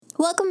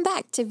Welcome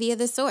back to Via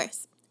the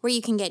Source, where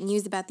you can get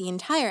news about the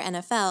entire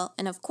NFL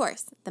and, of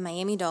course, the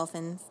Miami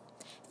Dolphins.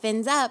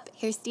 Fins up,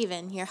 here's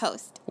Steven, your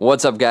host.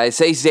 What's up, guys?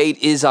 Today's date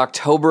is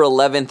October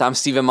 11th. I'm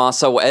Steven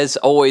Masso. As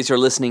always, you're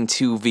listening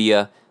to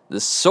Via the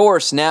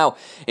Source. Now,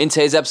 in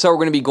today's episode, we're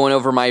going to be going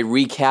over my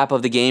recap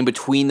of the game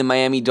between the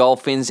Miami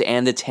Dolphins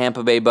and the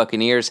Tampa Bay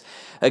Buccaneers.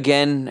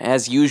 Again,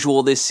 as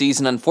usual this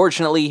season,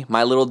 unfortunately,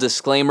 my little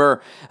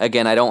disclaimer,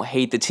 again, I don't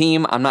hate the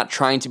team. I'm not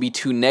trying to be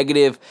too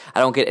negative. I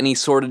don't get any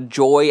sort of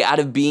joy out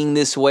of being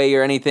this way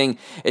or anything.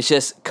 It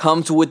just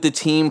comes with the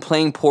team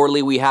playing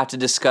poorly. We have to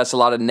discuss a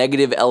lot of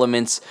negative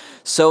elements.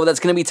 So that's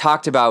going to be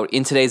talked about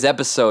in today's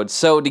episode.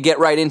 So to get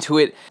right into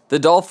it, the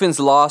Dolphins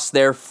lost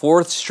their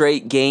fourth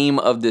straight game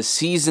of the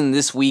season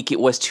this week. It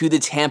was to the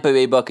Tampa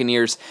Bay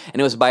Buccaneers, and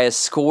it was by a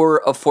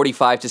score of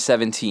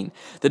 45-17.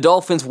 The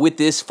Dolphins with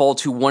this fall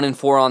to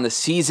 1-4 on the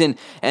season,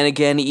 and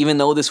again, even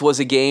though this was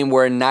a game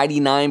where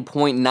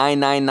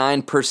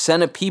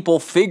 99.999% of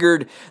people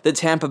figured that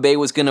Tampa Bay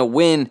was going to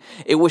win,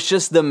 it was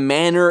just the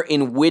manner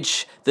in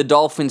which the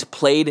Dolphins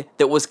played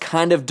that was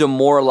kind of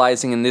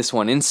demoralizing in this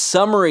one. In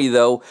summary,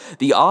 though,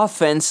 the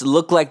offense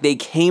looked like they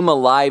came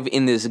alive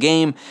in this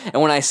game,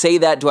 and when I say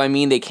that, do I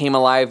mean they came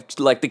alive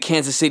like the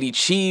Kansas City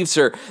Chiefs,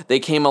 or they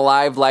came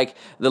alive like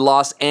the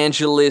Los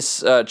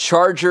Angeles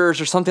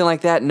Chargers or something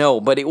like that? No,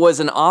 but it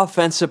was an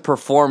offensive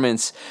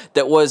performance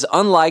that was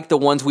unlike the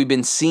ones we've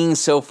been seeing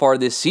so far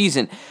this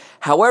season.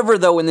 However,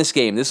 though, in this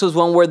game, this was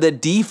one where the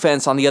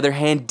defense, on the other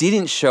hand,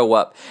 didn't show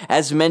up.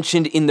 As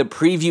mentioned in the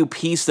preview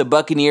piece, the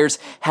Buccaneers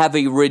have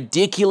a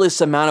ridiculous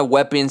amount of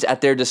weapons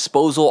at their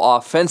disposal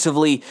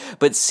offensively,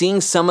 but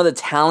seeing some of the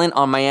talent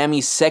on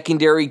Miami's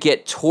secondary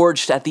get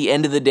torched at the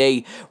end of the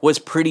day was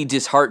pretty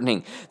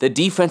disheartening. The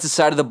defensive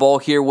side of the ball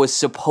here was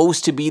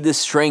supposed to be the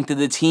strength of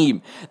the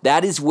team.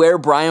 That is where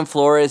Brian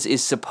Flores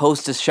is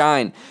supposed to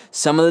shine.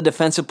 Some of the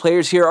defensive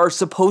players here are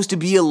supposed to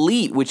be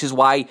elite, which is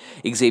why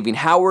Xavier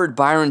Howard,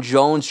 Byron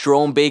Jones,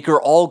 Jerome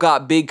Baker all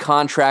got big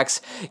contracts,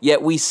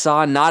 yet we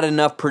saw not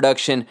enough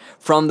production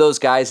from those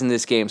guys in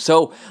this game.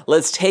 So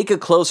let's take a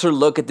closer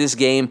look at this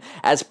game.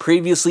 As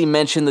previously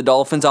mentioned, the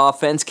Dolphins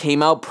offense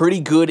came out pretty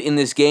good in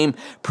this game.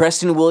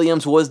 Preston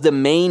Williams was the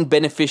main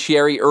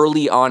beneficiary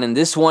early on in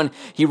this one.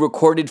 He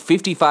recorded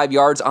 55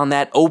 yards on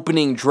that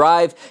opening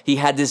drive. He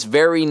had this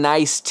very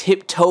nice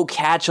tiptoe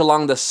catch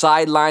along the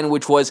sideline,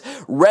 which was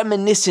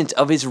reminiscent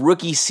of his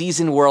rookie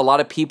season, where a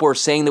lot of people are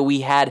saying that we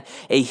had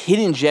a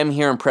hidden gem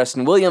here in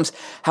Preston Williams.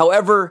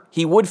 However,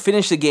 he would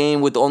finish the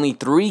game with only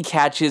 3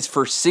 catches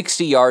for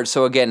 60 yards.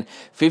 So again,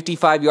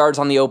 55 yards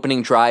on the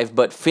opening drive,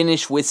 but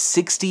finished with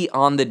 60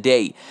 on the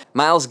day.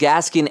 Myles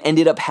Gaskin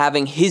ended up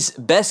having his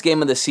best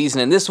game of the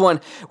season in this one,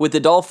 with the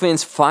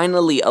Dolphins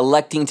finally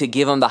electing to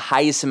give him the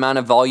highest amount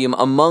of volume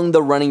among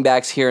the running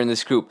backs here in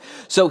this group.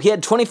 So he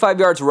had 25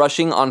 yards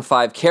rushing on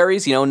 5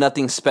 carries,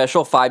 nothing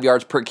special, 5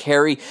 yards per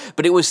carry,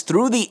 but it was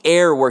through the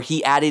air where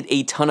he added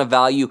a ton of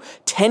value.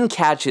 10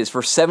 catches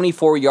for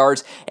 74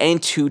 yards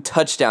and 2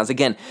 touchdowns.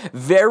 Again,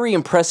 very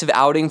impressive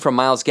outing from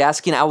Myles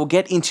Gaskin. I will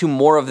get into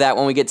more of that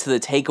when we get to the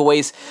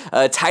takeaways.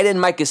 Tight end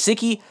Mike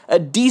Gesicki, a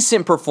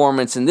decent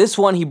performance in this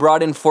one. He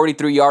brought in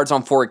 43 yards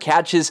on 4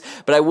 catches,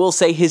 but I will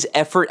say his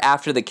effort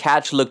after the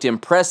catch looked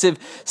impressive.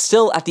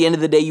 Still, at the end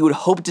of the day, you would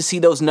hope to see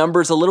those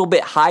numbers a little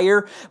bit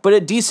higher, but a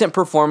decent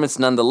performance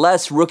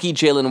nonetheless. Rookie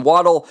Jalen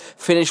Waddle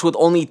finished with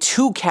only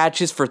 2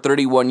 catches for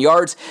 31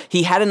 yards.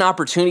 He had an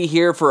opportunity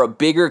here for a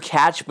bigger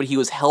catch, but he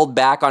was held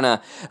back on a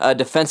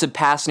defensive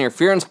pass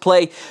interference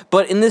play.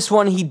 But in this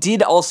one, he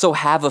did also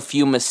have a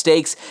few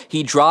mistakes.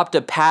 He dropped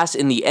a pass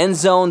in the end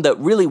zone that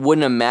really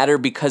wouldn't have mattered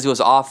because it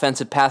was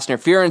offensive pass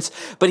interference,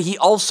 but he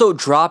also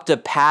dropped a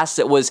pass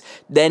that was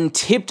then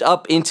tipped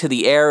up into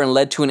the air and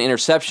led to an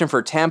interception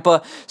for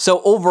Tampa.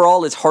 So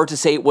overall, it's hard to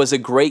say it was a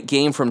great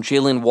game from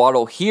Jalen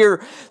Waddle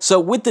here. So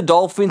with the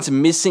Dolphins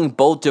missing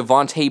both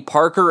Devontae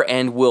Parker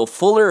and Will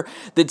Fuller,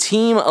 the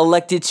team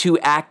elected to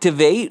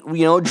activate,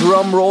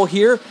 drum roll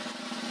here,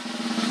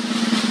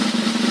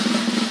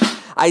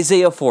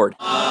 Isaiah Ford,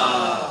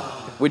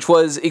 which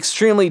was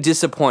extremely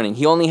disappointing.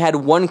 He only had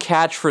 1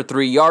 catch for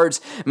 3 yards.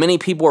 Many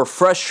people were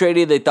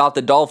frustrated. They thought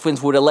the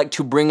Dolphins would elect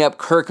to bring up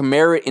Kirk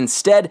Merritt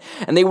instead,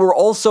 and they were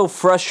also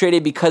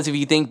frustrated because if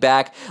you think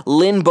back,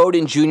 Lynn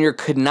Bowden Jr.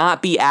 could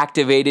not be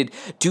activated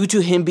due to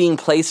him being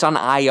placed on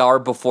IR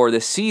before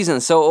the season.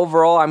 So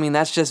overall,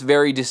 that's just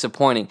very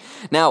disappointing.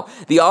 Now,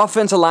 the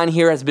offensive line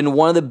here has been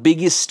one of the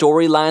biggest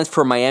storylines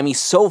for Miami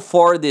so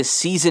far this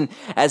season.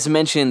 As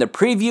mentioned in the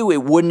preview,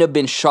 it wouldn't have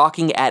been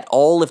shocking at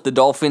all if the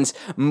Dolphins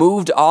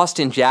moved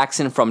Austin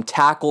Jackson from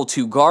tackle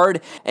to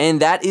guard, and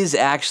that is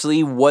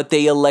actually what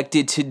they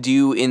elected to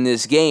do in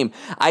this game.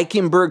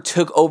 Eichenberg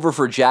took over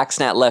for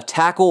Jackson at left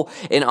tackle,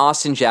 and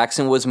Austin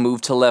Jackson was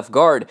moved to left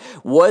guard.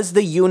 Was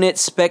the unit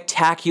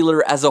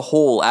spectacular as a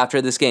whole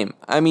after this game?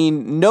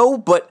 No,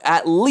 but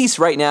at least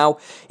right now,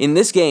 in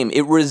this game,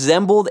 it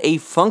resembled a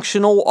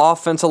functional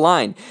offensive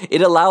line.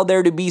 It allowed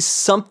there to be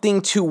something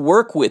to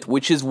work with,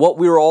 which is what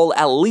we were all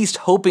at least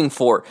hoping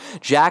for.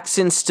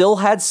 Jackson still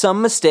had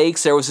some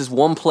mistakes. There was this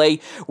one play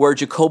where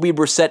Jacoby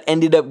Brissett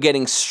ended up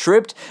getting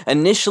stripped.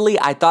 Initially,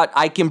 I thought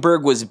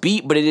Eichenberg was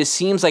beat, but it just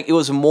seems like it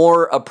was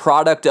more a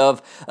product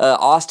of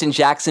Austin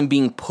Jackson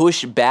being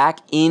pushed back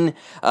in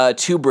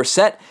to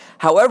Brissett.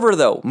 However,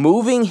 though,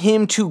 moving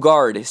him to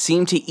guard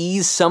seemed to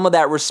ease some of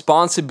that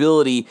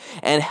responsibility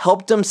and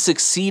helped him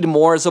succeed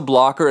more as a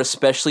blocker,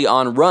 especially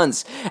on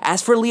runs.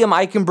 As for Liam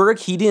Eichenberg,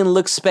 he didn't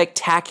look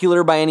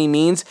spectacular by any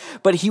means,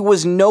 but he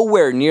was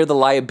nowhere near the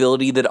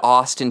liability that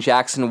Austin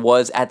Jackson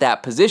was at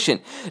that position.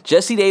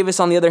 Jesse Davis,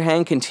 on the other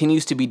hand,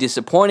 continues to be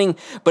disappointing,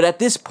 but at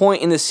this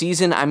point in the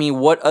season, I mean,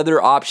 what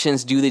other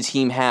options do the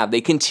team have?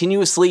 They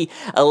continuously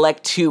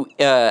elect to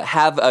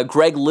have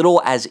Greg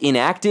Little as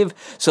inactive,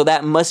 so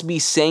that must be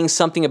saying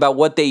something about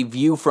what they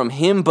view from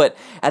him, but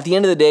at the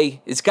end of the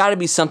day, it's got to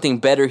be something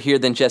better here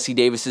than Jesse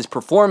Davis's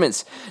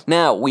performance.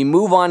 Now, we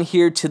move on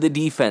here to the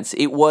defense.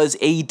 It was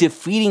a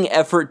defeating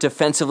effort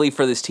defensively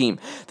for this team.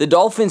 The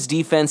Dolphins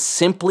defense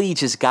simply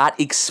just got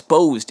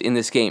exposed in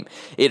this game.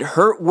 It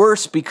hurt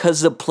worse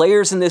because the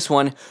players in this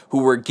one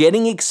who were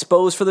getting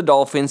exposed for the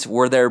Dolphins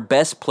were their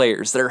best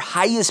players, their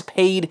highest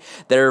paid,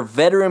 their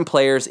veteran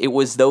players. It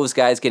was those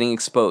guys getting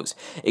exposed.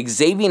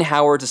 Xavier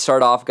Howard, to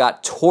start off,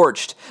 got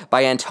torched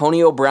by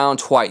Antonio Brown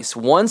twice.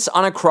 Once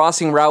on a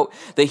crossing route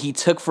that he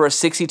took for a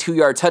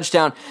 62-yard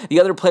touchdown. The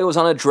other play was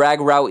on a drag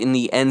route in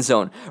the end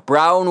zone.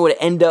 Brown would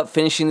end up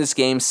finishing this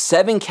game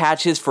 7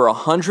 catches for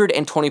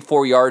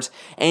 124 yards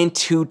and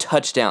 2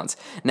 touchdowns.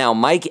 Now,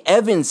 Mike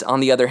Evans,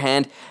 on the other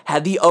hand,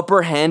 had the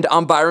upper hand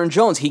on Byron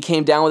Jones. He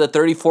came down with a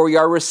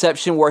 34-yard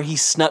reception where he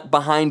snuck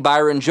behind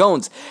Byron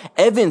Jones.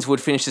 Evans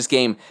would finish this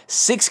game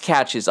 6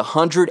 catches,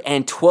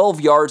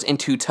 112 yards, and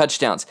 2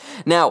 touchdowns.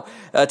 Now,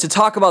 to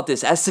talk about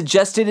this, as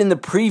suggested in the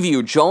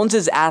preview,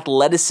 Jones's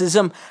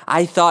athleticism,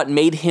 I thought,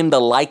 made him the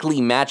likely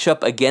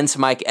matchup against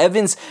Mike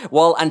Evans,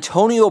 while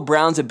Antonio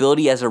Brown's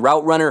ability as a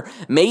route runner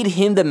made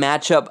him the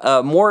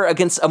matchup more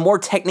against a more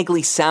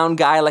technically sound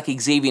guy like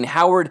Xavier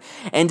Howard.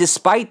 And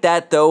despite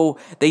that, though,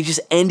 they just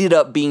ended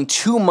up being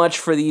too much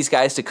for these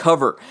guys to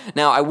cover.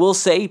 Now, I will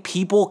say,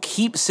 people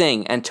keep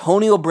saying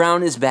Antonio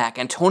Brown is back,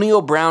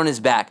 Antonio Brown is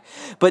back.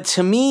 But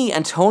to me,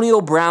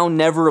 Antonio Brown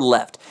never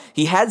left.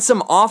 He had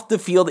some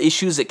off-the-field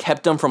issues that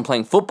kept him from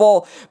playing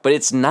football, but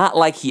it's not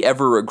like he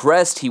ever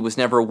regressed. He was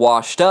never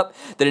washed up.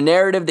 The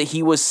narrative that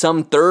he was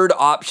some third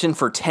option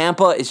for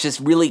Tampa is just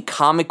really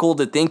comical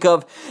to think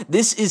of.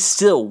 This is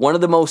still one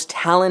of the most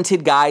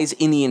talented guys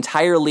in the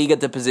entire league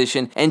at the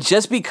position, and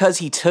just because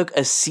he took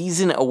a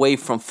season away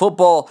from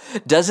football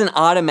doesn't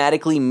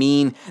automatically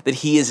mean that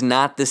he is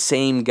not the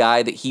same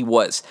guy that he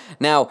was.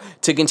 Now,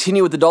 to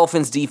continue with the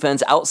Dolphins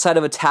defense, outside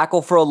of a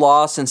tackle for a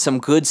loss and some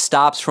good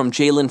stops from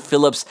Jalen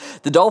Phillips,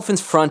 the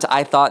Dolphins front,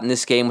 I thought, in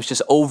this game was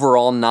just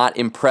overall not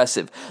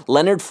impressive.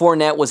 Leonard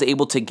Fournette was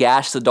able to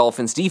gash the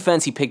Dolphins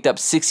defense. He picked up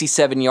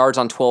 67 yards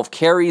on 12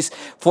 carries.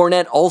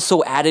 Fournette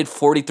also added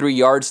 43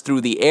 yards through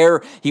the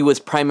air. He was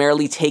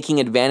primarily taking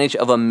advantage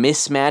of a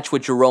mismatch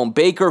with Jerome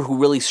Baker, who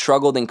really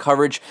struggled in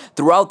coverage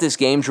throughout this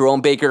game.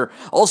 Jerome Baker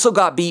also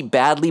got beat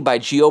badly by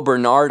Gio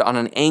Bernard on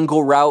an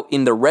angle route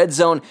in the red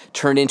zone,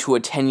 turned into a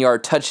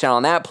 10-yard touchdown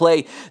on that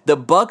play. The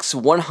Bucs'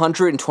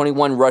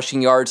 121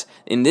 rushing yards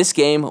in this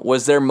game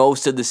was their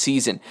most of the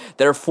season.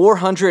 Their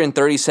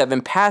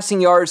 437 passing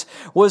yards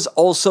was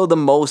also the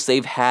most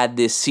they've had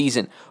this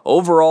season.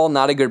 Overall,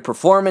 not a good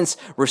performance.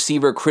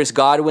 Receiver Chris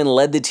Godwin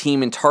led the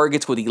team in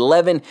targets with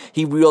 11.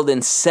 He reeled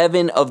in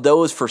 7 of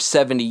those for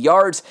 70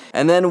 yards.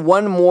 And then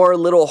one more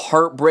little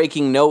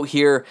heartbreaking note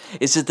here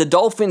is that the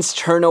Dolphins'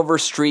 turnover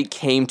streak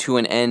came to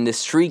an end. The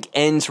streak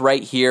ends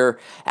right here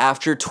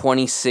after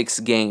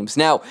 26 games.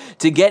 Now,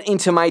 to get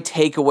into my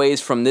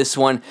takeaways from this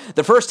one,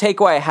 the first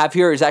takeaway I have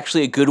here is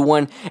actually a good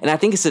one, and I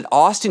think it's that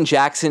Austin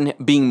Jackson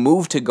being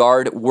moved to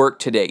guard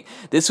worked today.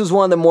 This was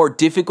one of the more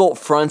difficult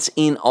fronts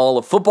in all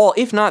of football,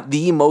 if not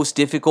the most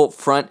difficult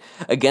front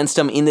against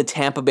them in the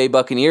Tampa Bay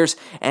Buccaneers,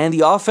 and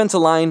the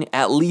offensive line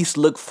at least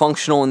looked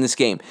functional in this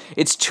game.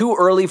 It's too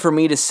early for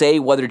me to say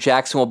whether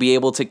Jackson will be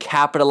able to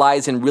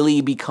capitalize and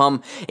really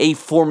become a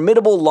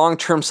formidable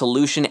long-term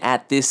solution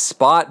at this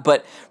spot,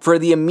 but for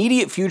the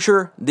immediate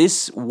future,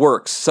 this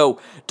works. So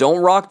don't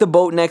rock the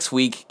boat next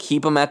week.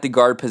 Keep him at the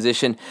guard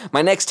position.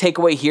 My next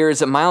takeaway here is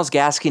that Myles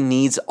Gaskin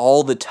needs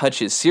all the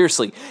touches.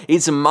 Seriously,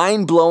 it's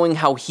mind-blowing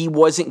how he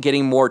wasn't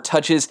getting more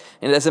touches,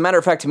 and as a matter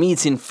of fact, to me,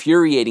 it's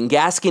infuriating.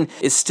 Gaskin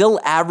is still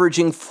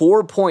averaging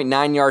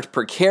 4.9 yards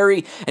per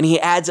carry, and he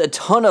adds a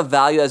ton of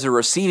value as a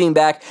receiving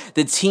back.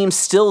 The team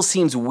still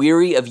seems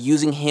weary of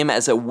using him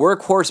as a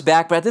workhorse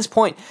back, but at this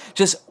point,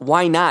 just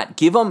why not?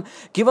 Give him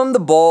the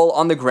ball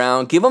on the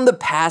ground, give him the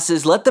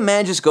passes, let the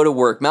man just go to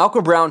work.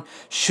 Malcolm Brown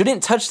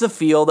shouldn't touch the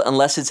field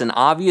unless it's an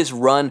obvious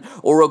run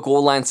or a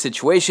goal line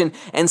situation,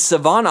 and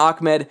Savon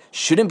Ahmed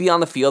shouldn't be on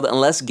the field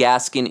unless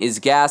Gaskin is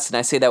gassed, and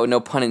I say that with no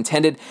pun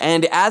intended.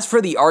 And as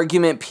for the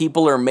argument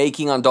people are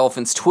making on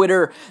Dolphins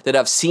Twitter that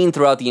I've seen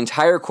throughout the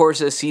entire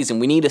course of the season,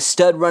 we need a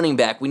stud running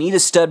back,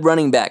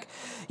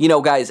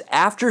 Guys,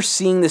 after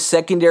seeing the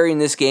secondary in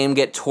this game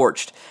get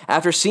torched,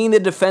 after seeing the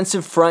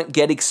defensive front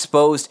get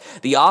exposed,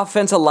 the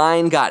offensive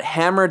line got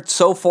hammered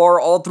so far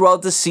all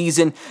throughout the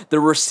season, the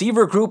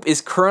receiver group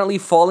is currently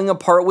falling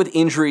apart with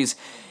injuries.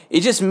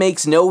 It just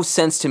makes no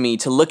sense to me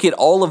to look at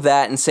all of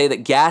that and say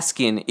that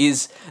Gaskin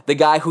is the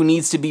guy who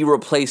needs to be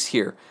replaced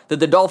here, that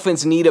the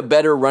Dolphins need a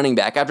better running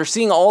back. After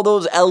seeing all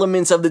those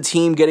elements of the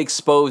team get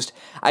exposed,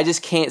 I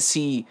just can't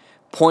see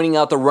pointing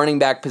out the running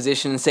back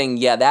position and saying,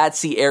 yeah,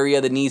 that's the area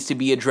that needs to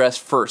be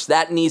addressed first.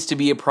 That needs to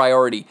be a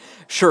priority.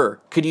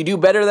 Sure, could you do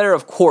better there?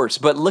 Of course,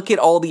 but look at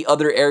all the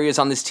other areas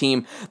on this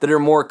team that are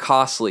more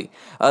costly.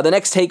 The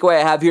next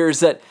takeaway I have here is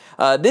that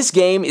this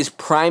game is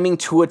priming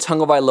Tua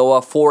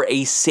Tagovailoa for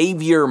a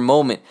savior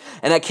moment.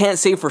 And I can't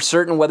say for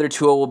certain whether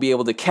Tua will be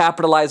able to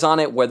capitalize on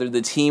it, whether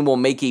the team will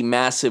make a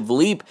massive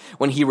leap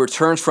when he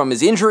returns from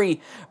his injury,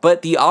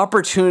 but the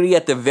opportunity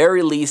at the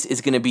very least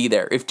is going to be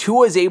there. If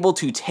Tua is able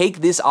to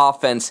take this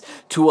offense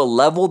to a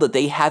level that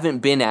they haven't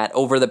been at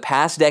over the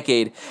past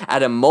decade,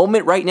 at a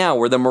moment right now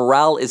where the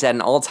morale is at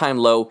an all-time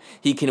low,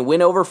 he can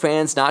win over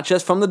fans, not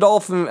just from the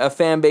Dolphin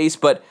fan base,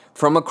 but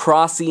from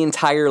across the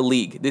entire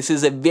league. This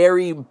is a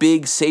very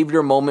big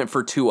savior moment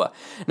for Tua.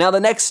 Now,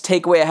 the next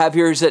takeaway I have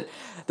here is that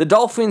the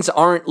Dolphins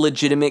aren't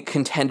legitimate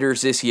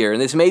contenders this year,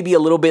 and this may be a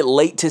little bit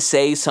late to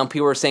say. Some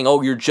people are saying,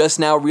 oh, you're just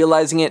now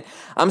realizing it.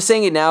 I'm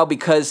saying it now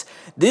because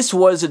this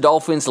was the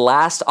Dolphins'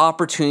 last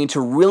opportunity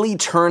to really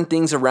turn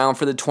things around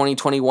for the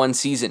 2021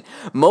 season.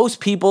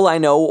 Most people I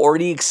know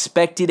already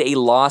expected a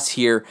loss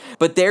here,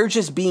 but there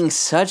just being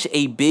such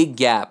a big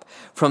gap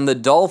from the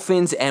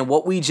Dolphins and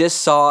what we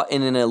just saw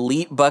in an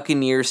elite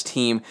Buccaneers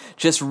team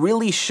just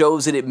really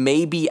shows that it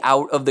may be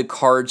out of the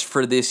cards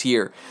for this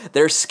year.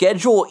 Their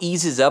schedule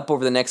eases up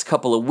over the next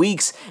couple of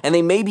weeks, and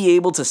they may be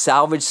able to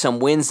salvage some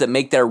wins that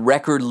make their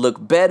record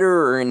look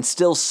better or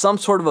instill some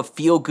sort of a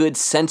feel-good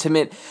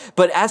sentiment.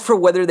 But as for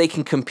whether they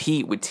can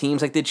compete with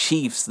teams like the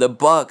Chiefs, the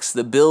Bucs,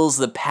 the Bills,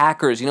 the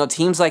Packers,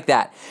 teams like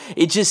that,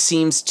 it just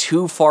seems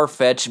too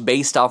far-fetched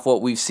based off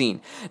what we've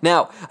seen.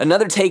 Now,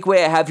 another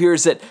takeaway I have here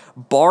is that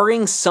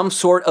barring some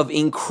sort of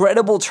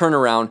incredible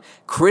turnaround,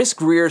 Chris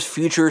Greer's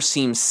future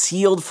seems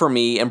sealed for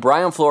me, and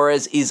Brian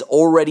Flores is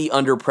already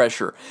under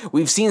pressure.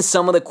 We've seen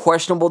some of the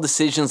questionable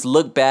decisions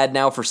look bad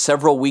now for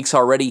several weeks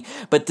already,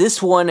 but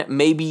this one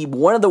may be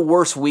one of the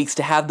worst weeks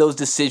to have those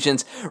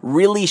decisions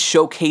really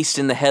showcased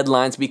in the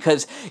headlines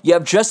because you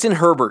have Justin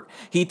Herbert.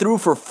 He threw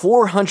for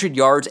 400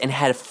 yards and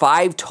had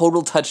 5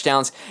 total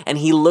touchdowns, and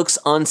he looks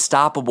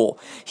unstoppable.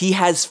 He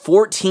has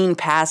 14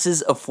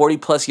 passes of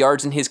 40-plus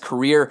yards in his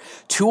career.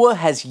 Tua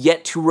has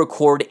yet to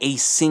record a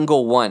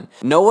single one.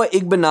 Noah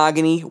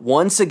Igbinoghene,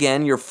 once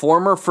again, your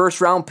former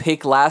first-round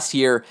pick last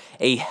year,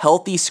 a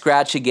healthy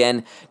scratch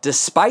again,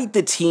 despite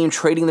the team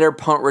trading their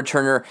punt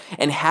returner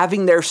and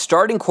having their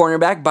starting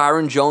cornerback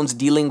Byron Jones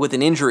dealing with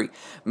an injury.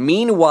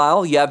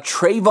 Meanwhile, you have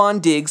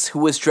Trayvon Diggs, who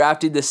was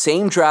drafted the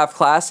same draft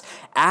class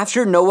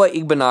after Noah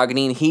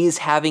Igbinoghene, and he is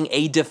having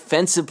a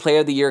Defensive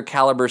Player of the Year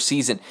caliber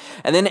season.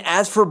 And then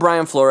as for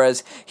Brian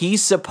Flores,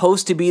 he's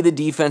supposed to be the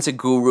defensive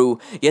guru,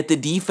 yet the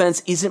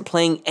defense isn't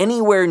playing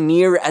anywhere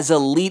near as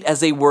elite as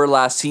they were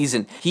last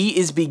season. He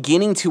is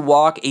beginning to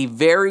walk a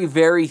very,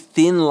 very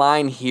thin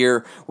line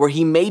here where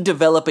he may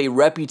develop a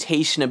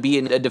reputation of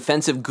being a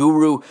defensive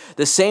guru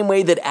the same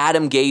way that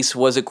Adam Gase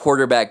was a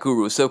quarterback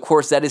guru. So, of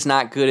course, that is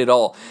not good at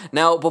all.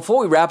 Now,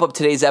 before we wrap up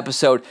today's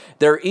episode,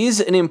 there is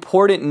an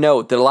important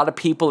note that a lot of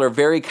people are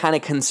very kind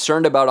of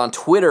concerned about on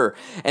Twitter,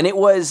 and it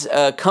was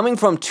coming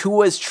from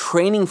Tua's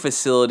training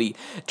facility.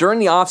 During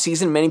the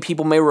offseason, many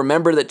people may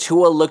remember that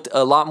Tua looked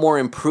a lot more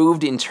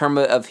improved in terms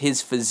of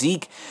his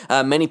physique.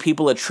 Many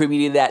people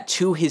attributed that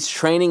to his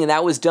training, and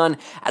that was done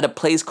at a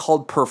place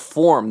called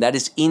Perform, that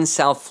is in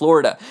South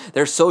Florida.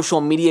 Their social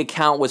media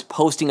account was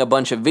posting a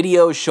bunch of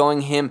videos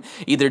showing him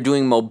either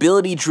doing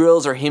mobility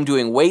drills or him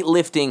doing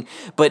weightlifting,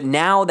 but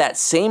now that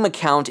same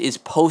account is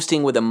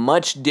posting with a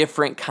much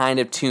different kind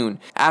of tune.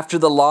 After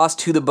the loss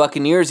to the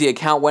Buccaneers, the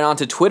account went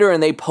onto Twitter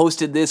and they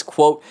posted this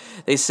quote.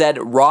 They said,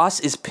 "Ross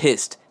is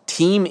pissed.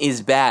 Team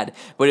is bad,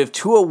 but if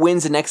Tua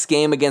wins the next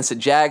game against the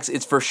Jags,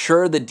 it's for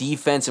sure the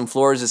defense and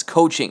Flores'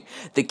 coaching.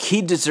 The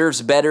kid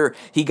deserves better.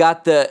 He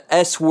got the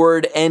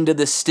S-word end of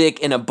the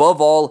stick and above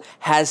all,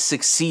 has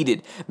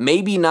succeeded.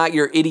 Maybe not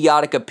your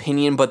idiotic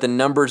opinion, but the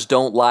numbers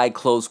don't lie,"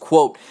 close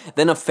quote.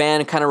 Then a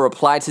fan kind of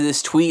replied to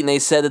this tweet and they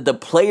said that the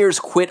players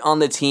quit on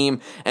the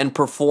team, and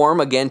Perform,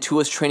 again,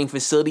 Tua's training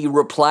facility,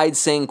 replied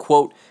saying,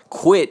 quote,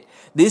 "Quit.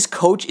 This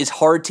coach is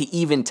hard to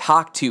even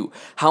talk to.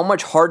 How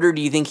much harder do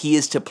you think he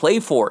is to play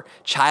for?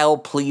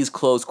 Child, please,"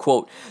 close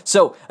quote.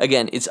 So,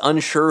 again, it's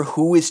unsure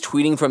who is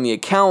tweeting from the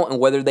account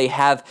and whether they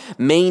have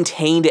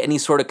maintained any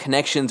sort of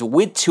connections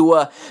with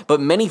Tua,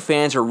 but many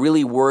fans are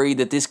really worried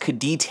that this could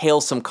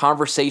detail some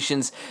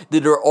conversations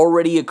that are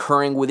already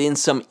occurring within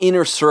some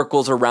inner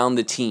circles around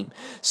the team.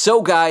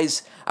 So,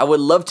 guys, I would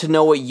love to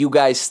know what you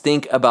guys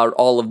think about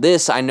all of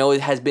this. I know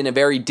it has been a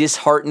very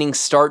disheartening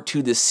start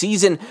to the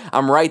season.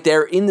 I'm right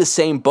there in the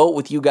same boat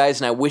with you guys,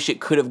 and I wish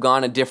it could have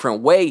gone a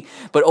different way.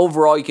 But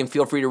overall, you can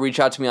feel free to reach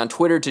out to me on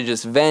Twitter to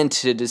just vent,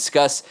 to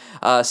discuss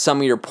some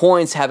of your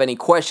points, have any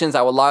questions.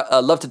 I would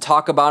love to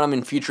talk about them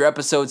in future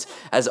episodes.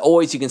 As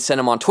always, you can send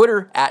them on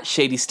Twitter at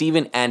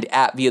ShadySteven and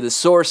at Via the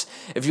Source.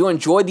 If you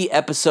enjoyed the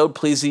episode,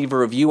 please leave a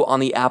review on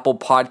the Apple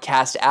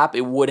Podcast app.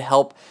 It would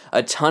help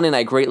a ton, and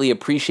I greatly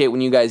appreciate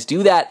when you guys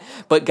do that.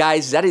 But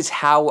guys, that is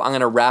how I'm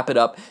going to wrap it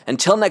up.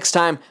 Until next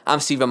time, I'm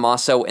Steven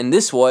Masso, and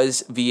this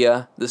was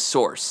Via the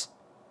Source.